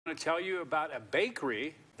To tell you about a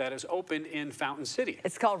bakery that is opened in Fountain City.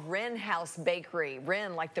 It's called WrenHouse Bakery.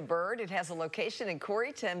 Wren, like the bird, it has a location in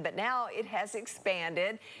Corryton, but now it has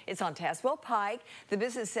expanded. It's on Tazewell Pike. The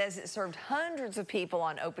business says it served hundreds of people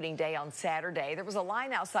on opening day on Saturday. There was a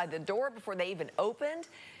line outside the door before they even opened,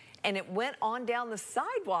 and it went on down the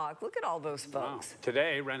sidewalk. Look at all those folks. Wow.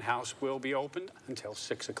 Today, WrenHouse will be opened until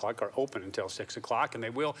 6 o'clock, or open until 6 o'clock, and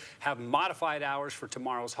they will have modified hours for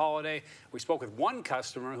tomorrow's holiday. We spoke with one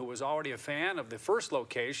customer who was already a fan of the first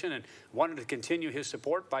location and wanted to continue his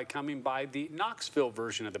support by coming by the Knoxville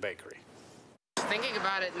version of the bakery. Thinking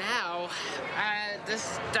about it now,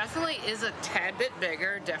 this definitely is a tad bit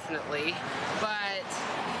bigger, definitely, but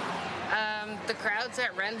the crowds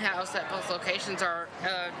at WrenHouse at both locations are,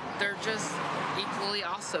 they're just equally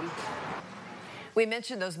awesome. We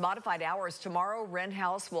mentioned those modified hours. Tomorrow,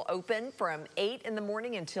 WrenHouse will open from 8 in the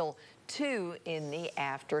morning until 2 in the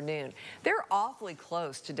afternoon. They're awfully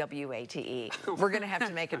close to WATE. We're going to have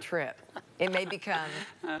to make a trip. It may become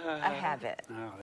a habit.